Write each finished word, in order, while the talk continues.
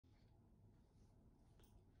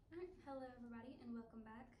Hello everybody and welcome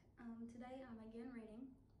back. Today I'm again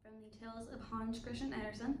reading from the Tales of Hans Christian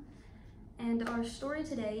Andersen, and our story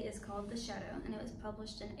today is called The Shadow, and it was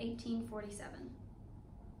published in 1847.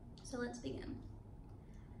 So let's begin.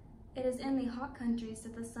 It is in the hot countries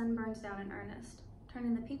that the sun burns down in earnest,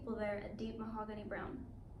 turning the people there a deep mahogany brown.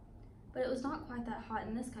 But it was not quite that hot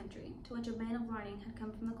in this country, to which a man of learning had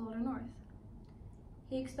come from the colder north.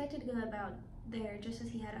 He expected to go about there just as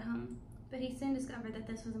he had at home, but he soon discovered that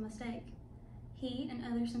this was a mistake. He and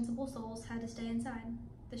other sensible souls had to stay inside.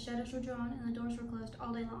 The shutters were drawn and the doors were closed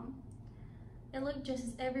all day long. It looked just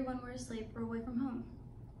as everyone were asleep or away from home.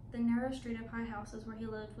 The narrow street of high houses where he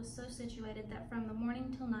lived was so situated that from the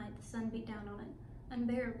morning till night the sun beat down on it,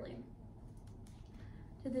 unbearably.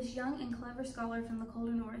 To this young and clever scholar from the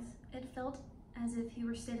colder north, it felt as if he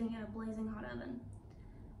were sitting in a blazing hot oven.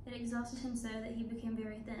 It exhausted him so that he became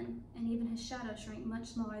very thin, and even his shadow shrank much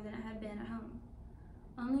smaller than it had been at home.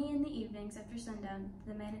 Only in the evenings after sundown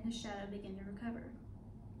did the man and his shadow begin to recover.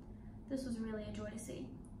 This was really a joy to see.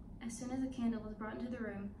 As soon as a candle was brought into the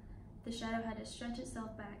room, the shadow had to stretch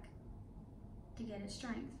itself back to get its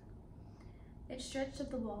strength. It stretched up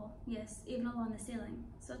the wall, yes, even along the ceiling,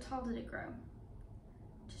 so tall did it grow.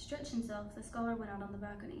 To stretch himself, the scholar went out on the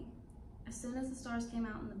balcony. As soon as the stars came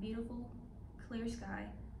out in the beautiful, clear sky,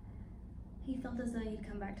 he felt as though he'd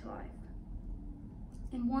come back to life.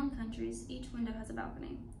 In warm countries, each window has a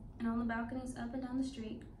balcony, and on the balconies up and down the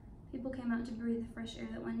street, people came out to breathe the fresh air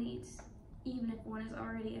that one needs, even if one is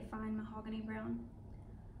already a fine mahogany brown.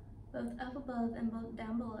 Both up above and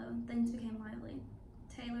down below, things became lively.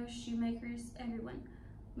 Tailors, shoemakers, everyone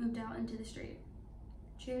moved out into the street.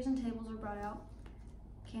 Chairs and tables were brought out.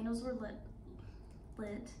 Candles were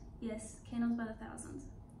lit, yes, candles by the thousands.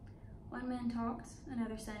 One man talked,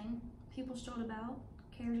 another sang, people strolled about,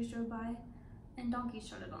 carriages drove by, and donkeys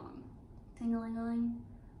trotted along. Ting-a-ling-a-ling,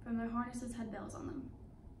 from their harnesses had bells on them.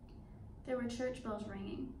 There were church bells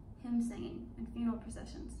ringing, hymn singing, and funeral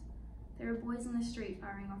processions. There were boys in the street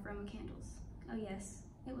firing off Roman candles. Oh yes,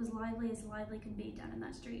 it was lively as lively could be down in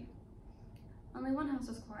that street. Only one house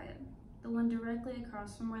was quiet, the one directly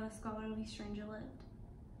across from where the scholarly stranger lived.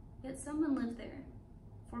 Yet someone lived there,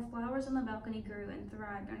 for flowers on the balcony grew and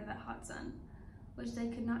thrived under that hot sun, which they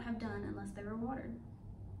could not have done unless they were watered.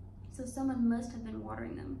 So someone must have been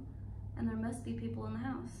watering them, and there must be people in the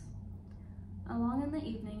house. Along in the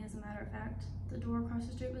evening, as a matter of fact, the door across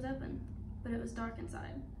the street was open, but it was dark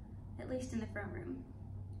inside, at least in the front room.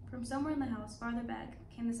 From somewhere in the house, farther back,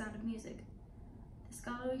 came the sound of music. The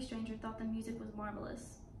scholarly stranger thought the music was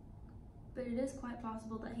marvelous, but it is quite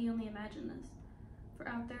possible that he only imagined this, for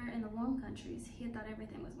out there in the warm countries, he had thought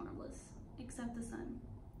everything was marvelous, except the sun.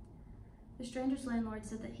 The stranger's landlord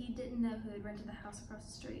said that he didn't know who had rented the house across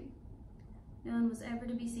the street. No one was ever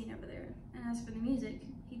to be seen over there, and as for the music,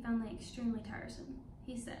 he found that extremely tiresome.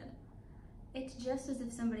 He said, "It's just as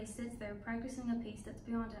if somebody sits there practicing a piece that's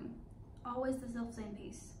beyond him. Always the self-same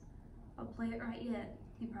piece. I'll play it right yet,"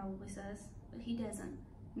 he probably says, but he doesn't,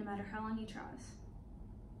 no matter how long he tries.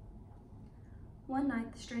 One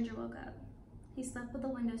night, the stranger woke up. He slept with the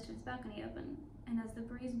windows to his balcony open, and as the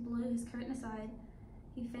breeze blew his curtain aside,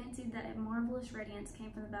 he fancied that a marvelous radiance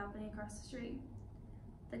came from the balcony across the street.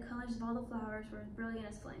 The colors of all the flowers were as brilliant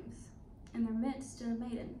as flames. In their midst stood a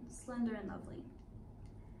maiden, slender and lovely.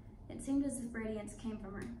 It seemed as if radiance came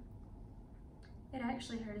from her. It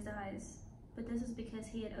actually hurt his eyes, but this was because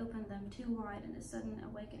he had opened them too wide in a sudden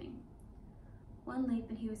awakening. One leap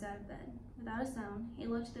and he was out of bed. Without a sound, he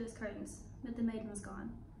looked through his curtains, but the maiden was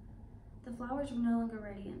gone. The flowers were no longer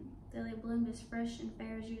radiant. They lay bloomed as fresh and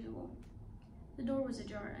fair as usual. The door was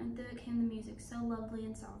ajar, and through it came the music so lovely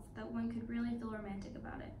and soft that one could really feel romantic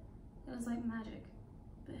about it. It was like magic.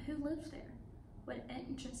 But who lived there? What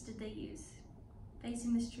entrance did they use?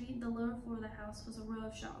 Facing the street, the lower floor of the house was a row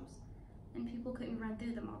of shops, and people couldn't run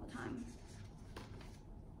through them all the time.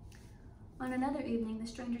 On another evening, the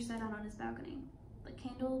stranger sat out on his balcony. The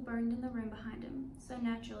candle burned in the room behind him, so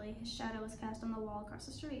naturally his shadow was cast on the wall across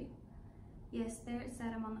the street. Yes, there it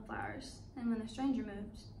sat among the flowers, and when the stranger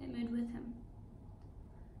moved, it moved with him.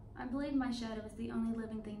 I believe my shadow is the only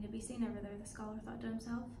living thing to be seen over there, the scholar thought to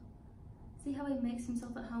himself. See how he makes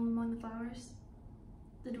himself at home among the flowers?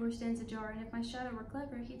 The door stands ajar, and if my shadow were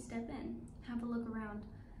clever, he'd step in, have a look around,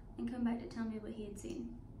 and come back to tell me what he had seen.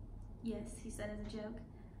 Yes, he said as a joke,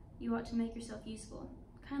 you ought to make yourself useful.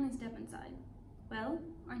 Kindly step inside. Well,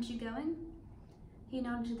 aren't you going? He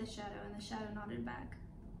nodded to the shadow, and the shadow nodded back.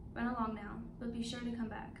 Run along now, but be sure to come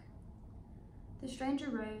back. The stranger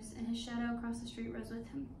rose, and his shadow across the street rose with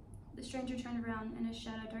him. The stranger turned around, and his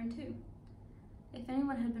shadow turned too. If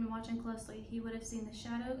anyone had been watching closely, he would have seen the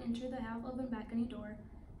shadow enter the half-open balcony door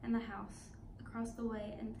and the house across the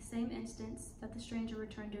way in the same instant that the stranger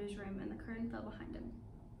returned to his room and the curtain fell behind him.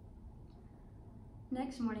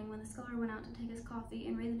 Next morning, when the scholar went out to take his coffee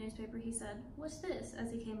and read the newspaper, he said, "What's this?"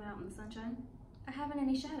 as he came out in the sunshine. "I haven't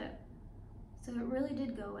any shadow." So it really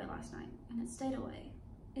did go away last night, and it stayed away.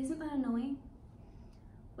 Isn't that annoying?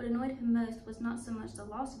 What annoyed him most was not so much the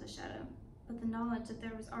loss of a shadow, but the knowledge that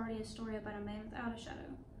there was already a story about a man without a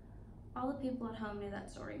shadow. All the people at home knew that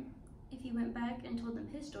story. If he went back and told them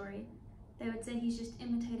his story, they would say he's just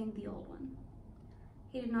imitating the old one.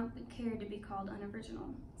 He did not care to be called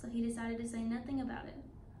unoriginal, so he decided to say nothing about it,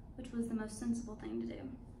 which was the most sensible thing to do.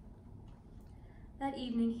 That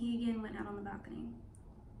evening, he again went out on the balcony.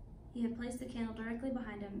 He had placed the candle directly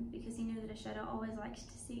behind him because he knew that a shadow always likes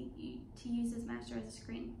to use his master as a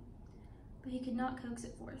screen, but he could not coax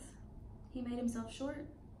it forth. He made himself short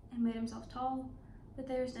and made himself tall, but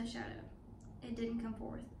there was no shadow. It didn't come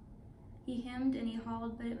forth. He hemmed and he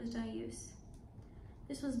hawed, but it was no use.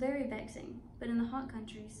 This was very vexing, but in the hot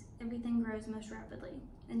countries, everything grows most rapidly,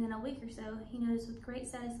 and in a week or so, he noticed with great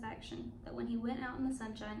satisfaction that when he went out in the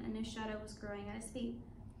sunshine, a new shadow was growing at his feet.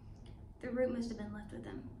 The root must have been left with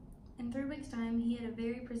him. In 3 weeks' time, he had a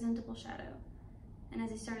very presentable shadow, and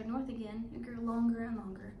as he started north again, it grew longer and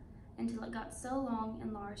longer, until it got so long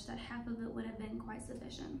and large that half of it would have been quite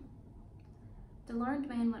sufficient. The learned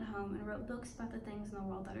man went home and wrote books about the things in the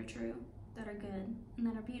world that are true, that are good, and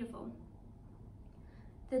that are beautiful.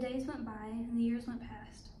 The days went by, and the years went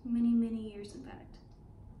past, many, many years in fact.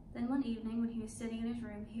 Then one evening, when he was sitting in his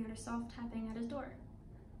room, he heard a soft tapping at his door.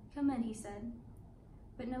 "Come in," he said.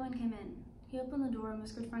 But no one came in. He opened the door and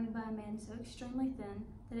was confronted by a man so extremely thin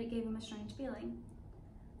that it gave him a strange feeling.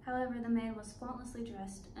 However, the man was faultlessly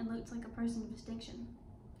dressed and looked like a person of distinction.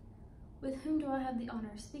 "With whom do I have the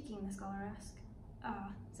honor of speaking?" the scholar asked.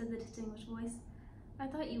 "Ah," said the distinguished voice, "I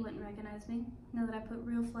thought you wouldn't recognize me, now that I put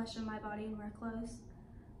real flesh on my body and wear clothes.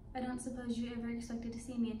 I don't suppose you ever expected to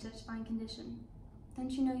see me in such fine condition.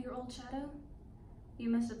 Don't you know your old shadow? You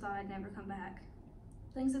must have thought I'd never come back.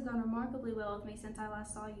 Things have gone remarkably well with me since I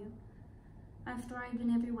last saw you. I've thrived in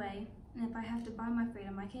every way, and if I have to buy my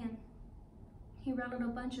freedom, I can." He rattled a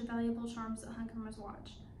bunch of valuable charms that hung from his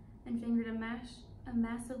watch, and fingered a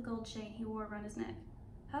massive gold chain he wore around his neck.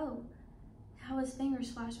 Oh, how his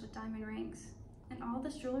fingers flashed with diamond rings, and all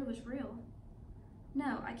this jewelry was real.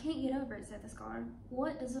 "No, I can't get over it," said the scholar.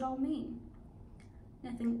 "What does it all mean?"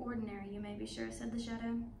 "Nothing ordinary, you may be sure," said the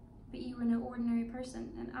shadow. "But you are no ordinary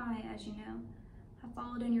person, and I, as you know, have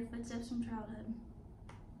followed in your footsteps from childhood.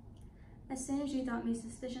 As soon as you thought me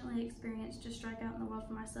sufficiently experienced to strike out in the world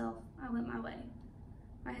for myself, I went my way.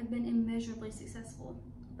 I have been immeasurably successful,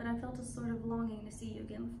 but I felt a sort of longing to see you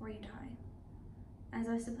again before you die, as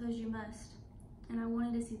I suppose you must, and I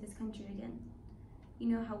wanted to see this country again. You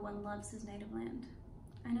know how one loves his native land.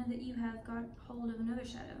 I know that you have got hold of another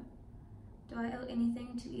shadow. Do I owe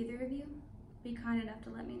anything to either of you? Be kind enough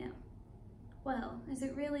to let me know." "Well, is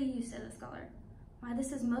it really you?" said the scholar. "Why,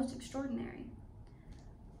 this is most extraordinary.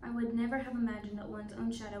 I would never have imagined that one's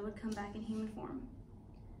own shadow would come back in human form."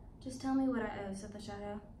 "Just tell me what I owe," said the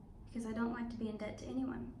shadow, "because I don't like to be in debt to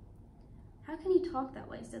anyone." "How can you talk that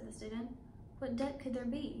way?" said the student. "What debt could there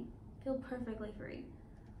be? Feel perfectly free.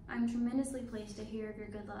 I'm tremendously pleased to hear of your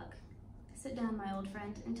good luck. Sit down, my old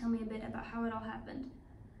friend, and tell me a bit about how it all happened,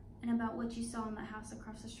 and about what you saw in that house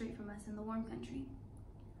across the street from us in the warm country."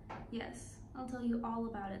 "Yes, I'll tell you all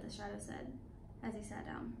about it," the shadow said, as he sat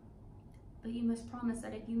down. "But you must promise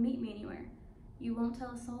that if you meet me anywhere, you won't tell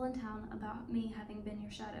a soul in town about me having been your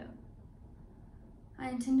shadow. I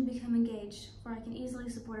intend to become engaged, for I can easily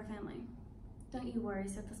support a family." "Don't you worry,"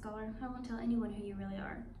 said the scholar. "I won't tell anyone who you really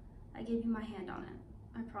are. I give you my hand on it.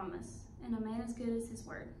 I promise, and a man as good as his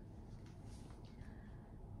word."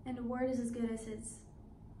 "And a word is as good as his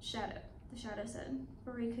shadow," the shadow said,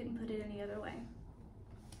 for he couldn't put it any other way.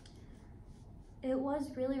 It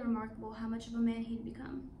was really remarkable how much of a man he'd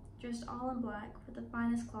become, dressed all in black with the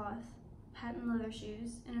finest cloth, patent leather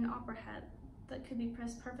shoes, and an opera hat that could be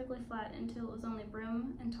pressed perfectly flat until it was only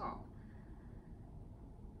brim and top.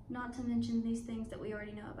 Not to mention these things that we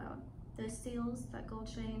already know about, those seals, that gold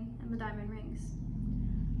chain, and the diamond rings.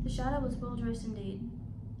 The shadow was well dressed indeed,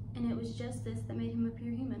 and it was just this that made him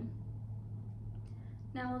appear human.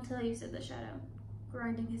 "Now I'll tell you," said the shadow,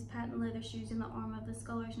 grinding his patent leather shoes in the arm of the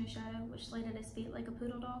scholar's new shadow, which laid at his feet like a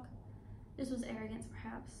poodle dog. This was arrogance,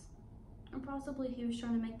 perhaps, or possibly he was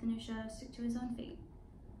trying to make the new shadow stick to his own feet.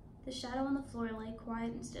 The shadow on the floor lay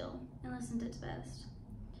quiet and still, and listened its best,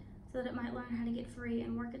 so that it might learn how to get free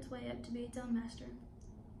and work its way up to be its own master.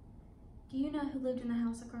 "Do you know who lived in the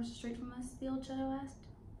house across the street from us?" the old shadow asked.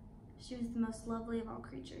 "She was the most lovely of all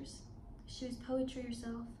creatures. She was poetry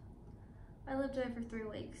herself. I lived there for 3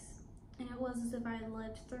 weeks, and it was as if I had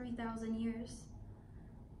lived 3,000 years,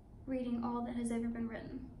 reading all that has ever been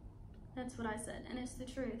written. That's what I said, and it's the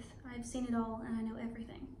truth. I have seen it all, and I know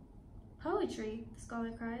everything. Poetry, the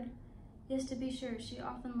scholar cried. Yes, to be sure, she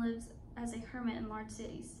often lives as a hermit in large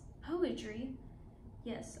cities. Poetry?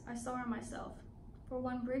 Yes, I saw her myself, for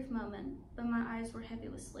one brief moment, but my eyes were heavy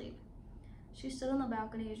with sleep. She stood on the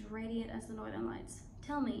balcony as radiant as the northern lights.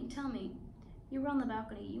 Tell me. You were on the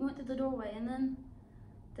balcony, you went through the doorway, and then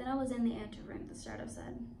I was in the anteroom, the shadow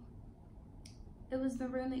said. It was the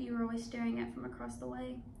room that you were always staring at from across the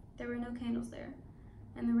way. There were no candles there,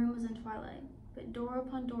 and the room was in twilight, but door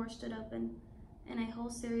upon door stood open, in a whole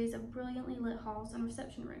series of brilliantly lit halls and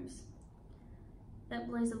reception rooms. That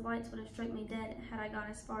blaze of lights would have struck me dead had I gone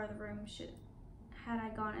as far as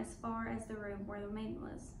the room where the maiden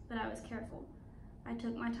was, but I was careful. I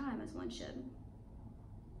took my time, as one should.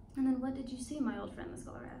 And then what did you see, my old friend, the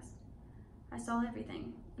scholar asked. I saw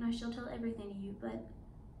everything, and I shall tell everything to you, but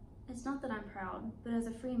it's not that I'm proud, but as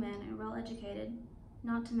a free man and well-educated,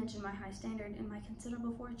 not to mention my high standard and my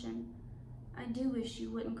considerable fortune, I do wish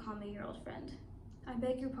you wouldn't call me your old friend. I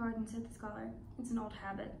beg your pardon, said the scholar. It's an old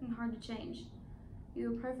habit, and hard to change.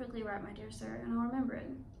 You are perfectly right, my dear sir, and I'll remember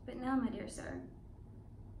it. But now, my dear sir,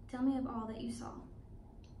 tell me of all that you saw.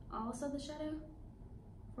 All, said the shadow?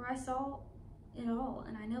 For I saw it all,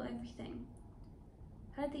 and I know everything.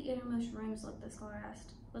 How did the innermost rooms look, the scholar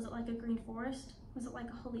asked. Was it like a green forest? Was it like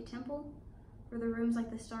a holy temple? Were the rooms like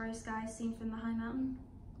the starry sky seen from the high mountain?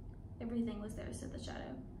 Everything was there, said the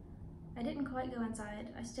shadow. I didn't quite go inside.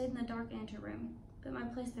 I stayed in the dark anteroom, but my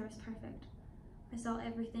place there was perfect. I saw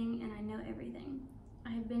everything, and I know everything.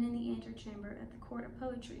 I have been in the antechamber at the court of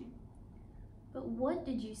poetry. But what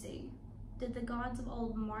did you see? Did the gods of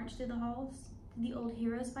old march through the halls? Did the old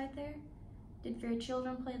heroes fight there? Did fair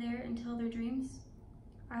children play there and tell their dreams?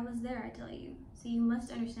 I was there, I tell you, so you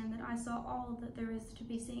must understand that I saw all that there is to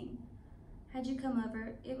be seen. Had you come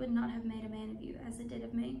over, it would not have made a man of you as it did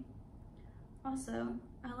of me. Also,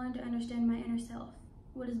 I learned to understand my inner self,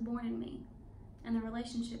 what is born in me, and the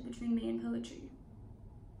relationship between me and poetry.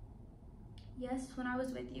 Yes, when I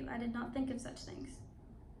was with you, I did not think of such things,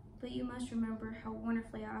 but you must remember how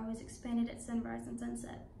wonderfully I always expanded at sunrise and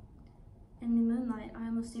sunset. In the moonlight, I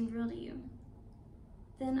almost seemed real to you.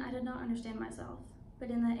 Then I did not understand myself,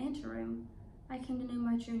 but in that anteroom, I came to know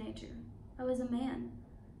my true nature. I was a man.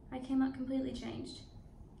 I came out completely changed,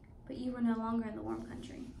 but you were no longer in the warm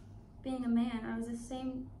country. Being a man, I was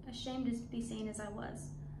ashamed to be seen as I was.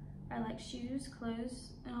 I liked shoes,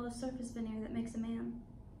 clothes, and all the surface veneer that makes a man.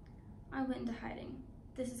 I went into hiding.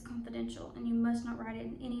 This is confidential, and you must not write it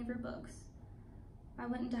in any of your books. I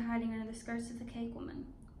went into hiding under the skirts of the cake woman.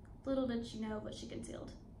 Little did you know what she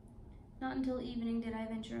concealed. Not until evening did I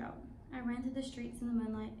venture out. I ran through the streets in the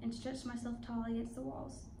moonlight and stretched myself tall against the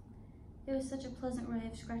walls. It was such a pleasant ray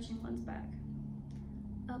of scratching one's back.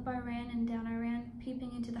 Up I ran and down I ran,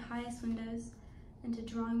 peeping into the highest windows, into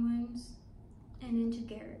drawing rooms, and into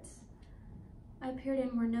garrets. I peered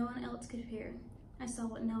in where no one else could peer. I saw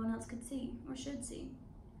what no one else could see, or should see.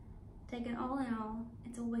 Taken all in all,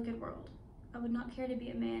 it's a wicked world. I would not care to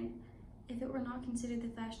be a man if it were not considered the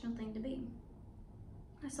fashionable thing to be.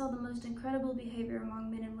 I saw the most incredible behavior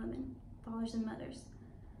among men and women, fathers and mothers,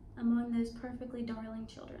 among those perfectly darling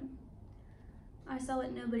children. I saw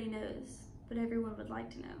what nobody knows, but everyone would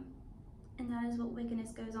like to know, and that is what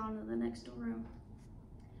wickedness goes on in the next door room.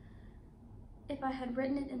 If I had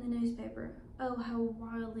written it in the newspaper, oh, how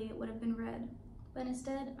wildly it would have been read. But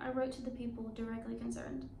instead, I wrote to the people directly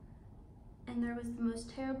concerned, and there was the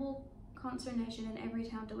most terrible consternation in every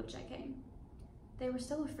town to which I came. They were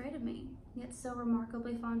so afraid of me, yet so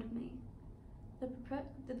remarkably fond of me.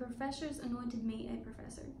 The professors anointed me a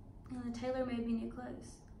professor, and the tailor made me new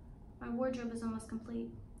clothes. My wardrobe was almost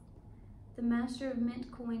complete. The master of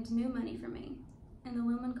mint coined new money for me, and the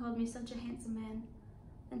women called me such a handsome man,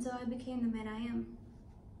 and so I became the man I am.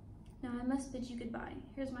 Now I must bid you goodbye.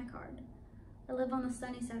 Here's my card. I live on the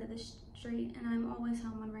sunny side of the street, and I am always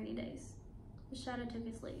home on rainy days. The shadow took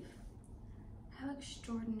his leave. How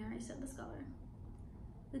extraordinary, said the scholar.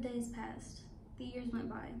 The days passed, the years went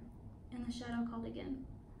by, and the shadow called again.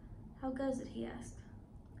 How goes it, he asked.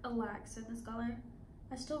 Alack, said the scholar,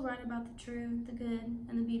 I still write about the true, the good,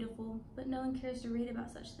 and the beautiful, but no one cares to read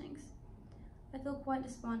about such things. I feel quite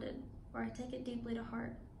despondent, for I take it deeply to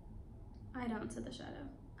heart. I don't, said the shadow.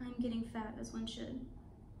 I am getting fat, as one should.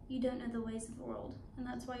 You don't know the ways of the world, and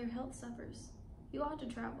that's why your health suffers. You ought to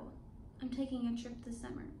travel. I'm taking a trip this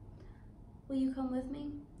summer. Will you come with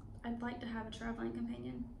me? I'd like to have a traveling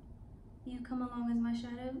companion. You come along as my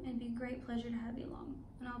shadow, and it'd be a great pleasure to have you along,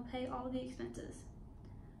 and I'll pay all the expenses."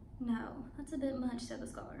 "No, that's a bit much," said the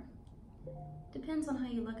scholar. "Depends on how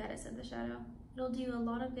you look at it," said the shadow. "It'll do you a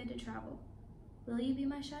lot of good to travel. Will you be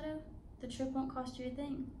my shadow? The trip won't cost you a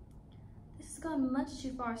thing." "This has gone much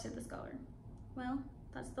too far," said the scholar. "Well,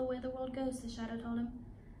 that's the way the world goes," the shadow told him,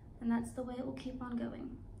 "and that's the way it will keep on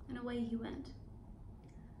going." And away he went.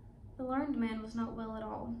 The learned man was not well at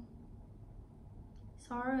all.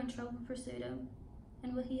 Sorrow and trouble pursued him,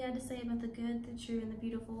 and what he had to say about the good, the true, and the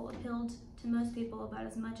beautiful appealed to most people about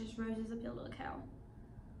as much as roses appeal to a cow.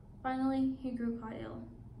 Finally, he grew quite ill.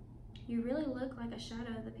 "You really look like a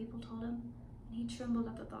shadow," the people told him, and he trembled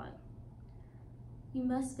at the thought. "You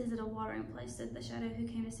must visit a watering place," said the shadow who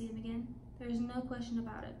came to see him again. "There is no question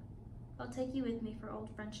about it. I'll take you with me for old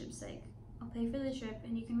friendship's sake. I'll pay for the trip,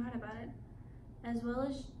 and you can write about it, as well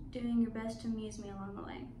as doing your best to amuse me along the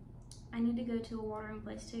way. I need to go to a watering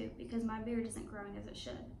place too, because my beard isn't growing as it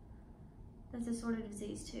should. That's a sort of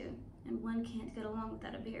disease too, and one can't get along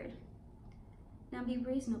without a beard. Now be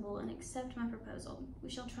reasonable and accept my proposal. We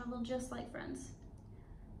shall travel just like friends."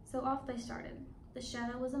 So off they started. The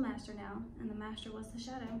shadow was a master now, and the master was the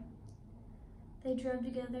shadow. They drove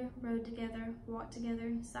together, rode together, walked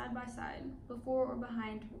together, side by side, before or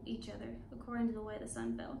behind each other, according to the way the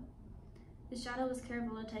sun fell. The shadow was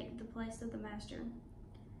careful to take the place of the master,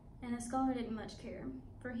 and the scholar didn't much care,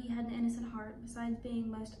 for he had an innocent heart, besides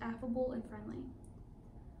being most affable and friendly.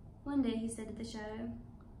 One day he said to the shadow,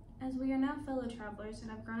 "As we are now fellow travelers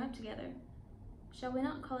and have grown up together, shall we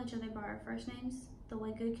not call each other by our first names, the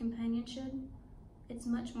way good companions should? It's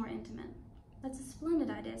much more intimate." "That's a splendid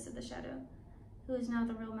idea," said the shadow, who is now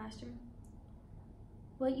the real master.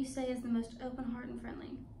 "What you say is the most open-hearted and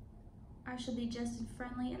friendly. I shall be just as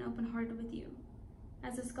friendly and open-hearted with you.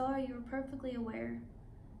 As a scholar, you are perfectly aware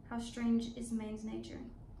how strange is man's nature.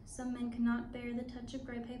 Some men cannot bear the touch of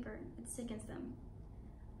gray paper. It sickens them.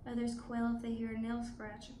 Others quail if they hear a nail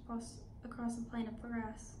scratch across a plane of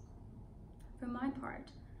grass. For my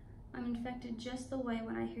part, I'm infected just the way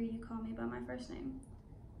when I hear you call me by my first name.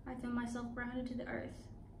 I feel myself grounded to the earth,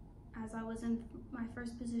 as I was in my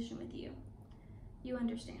first position with you. You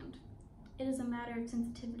understand. It is a matter of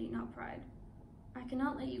sensitivity, not pride. I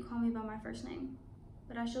cannot let you call me by my first name,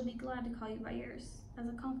 but I shall be glad to call you by yours, as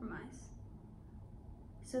a compromise."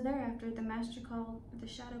 So thereafter the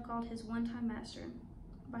shadow called his one-time master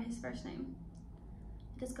by his first name.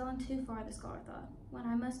 It has gone too far, the scholar thought, when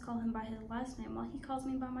I must call him by his last name while he calls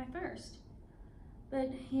me by my first.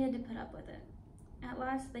 But he had to put up with it. At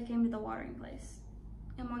last they came to the watering place.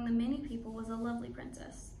 Among the many people was a lovely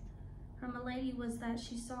princess. Her malady was that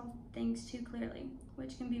she saw things too clearly,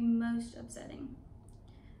 which can be most upsetting.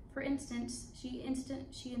 For instance, she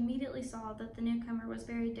immediately saw that the newcomer was a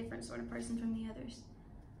very different sort of person from the others.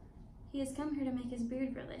 "He has come here to make his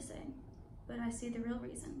beard grow," they say, "but I see the real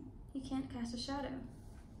reason. He can't cast a shadow."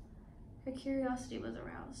 Her curiosity was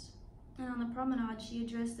aroused, and on the promenade she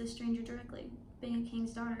addressed this stranger directly. Being a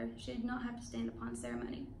king's daughter, she did not have to stand upon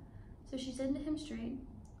ceremony. So she said to him straight,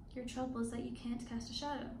 "Your trouble is that you can't cast a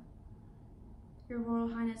shadow." "Your Royal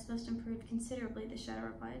Highness must improve considerably," the shadow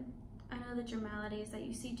replied. "I know that your malady is that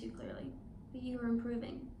you see too clearly, but you are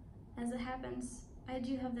improving. As it happens, I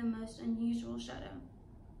do have the most unusual shadow.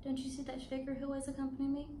 Don't you see that figure who has accompanied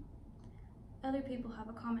me? Other people have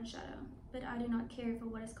a common shadow, but I do not care for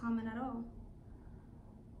what is common at all.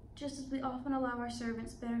 Just as we often allow our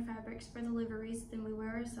servants better fabrics for the liveries than we wear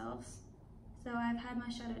ourselves, so I have had my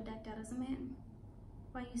shadow decked out as a man.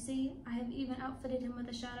 Why, you see, I have even outfitted him with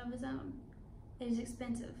a shadow of his own. It is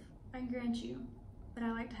expensive, I grant you, but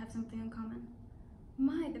I like to have something in common."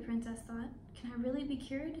 My, the princess thought, can I really be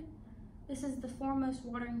cured? This is the foremost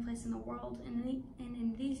watering place in the world, and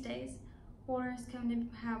in these days, water has come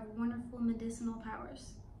to have wonderful medicinal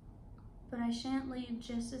powers. But I shan't leave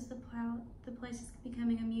just as the place is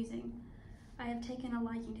becoming amusing. I have taken a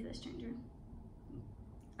liking to the stranger.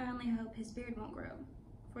 I only hope his beard won't grow,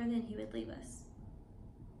 for then he would leave us.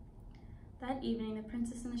 That evening, the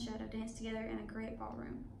princess and the shadow danced together in a great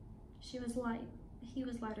ballroom. She was light, but he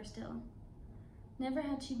was lighter still. Never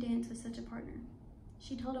had she danced with such a partner.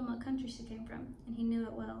 She told him what country she came from, and he knew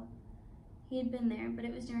it well. He had been there, but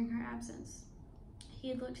it was during her absence. He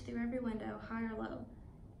had looked through every window, high or low.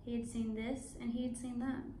 He had seen this, and he had seen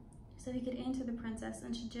that, so he could answer the princess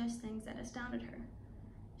and suggest things that astounded her.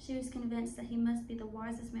 She was convinced that he must be the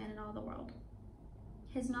wisest man in all the world.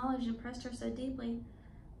 His knowledge impressed her so deeply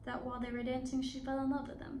that while they were dancing, she fell in love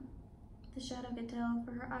with him. The shadow could tell,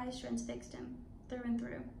 for her eyes transfixed him, through and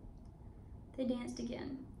through. They danced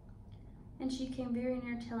again, and she came very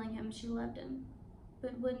near telling him she loved him,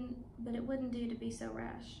 but it wouldn't do to be so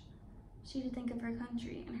rash. She would think of her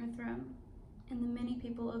country and her throne, and the many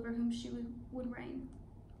people over whom she would reign.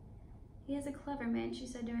 He is a clever man, she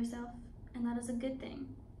said to herself, and that is a good thing.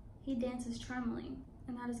 He dances charmingly,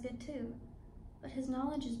 and that is good too. But his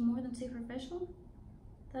knowledge is more than superficial?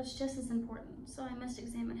 That's just as important, so I must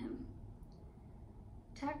examine him.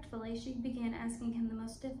 Tactfully, she began asking him the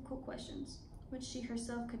most difficult questions, which she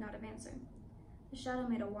herself could not have answered. The shadow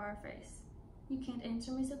made a wry face. You can't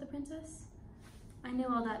answer me, said the princess. I knew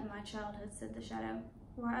all that in my childhood, said the shadow.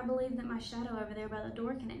 Why, I believe that my shadow over there by the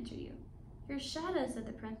door can answer you. Your shadow, said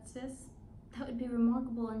the princess. That would be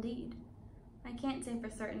remarkable indeed. I can't say for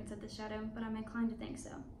certain, said the shadow, but I'm inclined to think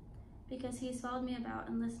so, because he has followed me about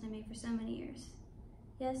and listened to me for so many years.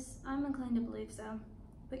 Yes, I'm inclined to believe so,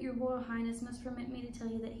 but your Royal Highness must permit me to tell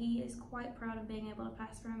you that he is quite proud of being able to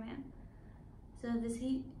pass for a man. So if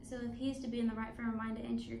he is to be in the right frame of mind to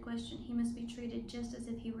answer your question, he must be treated just as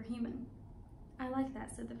if he were human. I like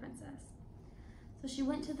that, said the princess. So she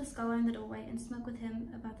went to the scholar in the doorway and spoke with him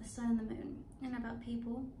about the sun and the moon, and about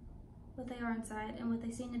people, what they are inside, and what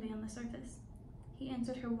they seem to be on the surface. He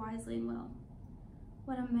answered her wisely and well.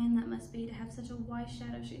 What a man that must be to have such a wise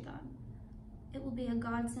shadow, she thought. It will be a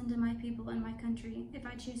godsend to my people and my country if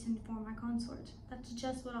I choose him for my consort. That's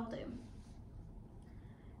just what I'll do.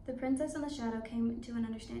 The princess and the shadow came to an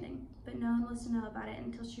understanding, but no one was to know about it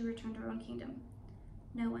until she returned to her own kingdom.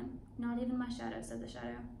 No one, not even my shadow, said the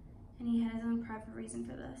shadow, and he had his own private reason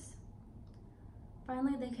for this.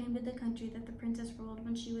 Finally, they came to the country that the princess ruled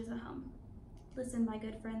when she was at home. Listen, my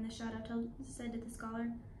good friend, the shadow said to the scholar.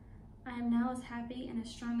 I am now as happy and as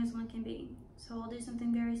strong as one can be, so I'll do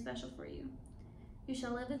something very special for you. You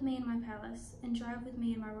shall live with me in my palace, and drive with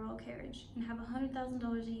me in my royal carriage, and have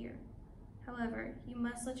 $100,000 a year. However, you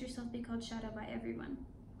must let yourself be called Shadow by everyone.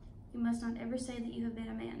 You must not ever say that you have been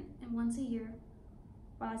a man, and once a year,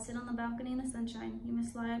 while I sit on the balcony in the sunshine, you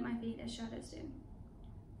must lie at my feet as shadows do.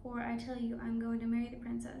 For I tell you, I am going to marry the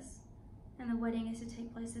princess, and the wedding is to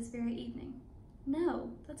take place this very evening.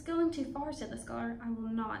 No, that's going too far, said the scholar. I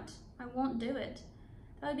will not. I won't do it.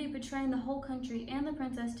 That would be betraying the whole country and the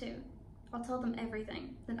princess too. I'll tell them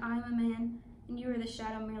everything, that I am a man, and you are the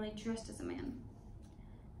shadow merely dressed as a man.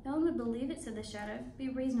 No one would believe it, said the shadow. Be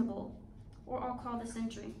reasonable, or I'll call the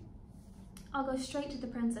sentry. I'll go straight to the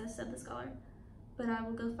princess, said the scholar. But I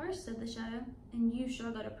will go first, said the shadow, and you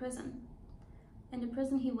shall go to prison. And to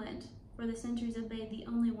prison he went, for the sentries obeyed the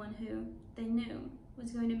only one who, they knew,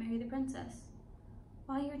 was going to marry the princess.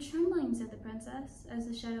 Why, you're trembling, said the princess, as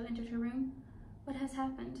the shadow entered her room. What has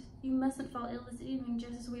happened? You mustn't fall ill this evening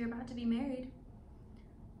just as we are about to be married.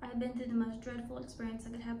 I have been through the most dreadful experience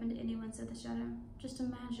that could happen to anyone, said the shadow. Just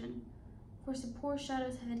imagine. Of course, a poor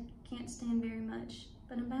shadow's head can't stand very much,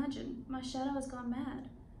 but imagine, my shadow has gone mad.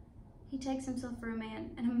 He takes himself for a man,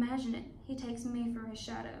 and imagine it, he takes me for his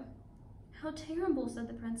shadow. How terrible, said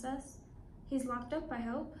the princess. He's locked up, I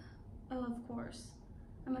hope. Oh, of course.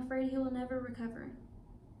 I'm afraid he will never recover.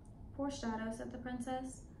 Poor shadow, said the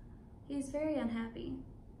princess. He is very unhappy.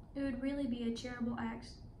 It would really be a charitable act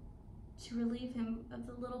to relieve him of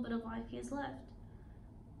the little bit of life he has left.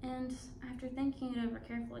 And after thinking it over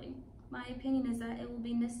carefully, my opinion is that it will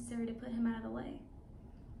be necessary to put him out of the way.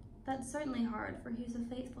 That's certainly hard, for he is a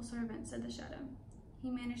faithful servant, said the shadow. He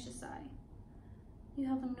managed to sigh. You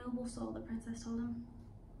have a noble soul, the princess told him.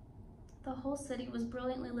 The whole city was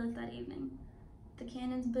brilliantly lit that evening. The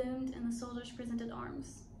cannons boomed and the soldiers presented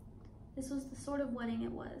arms. This was the sort of wedding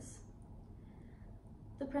it was.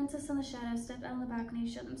 The princess and the shadow stepped out on the balcony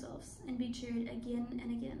to show themselves, and be cheered again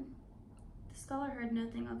and again. The scholar heard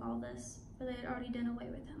nothing of all this, for they had already done away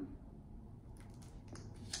with him.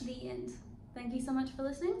 The end. Thank you so much for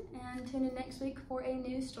listening, and tune in next week for a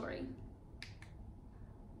new story.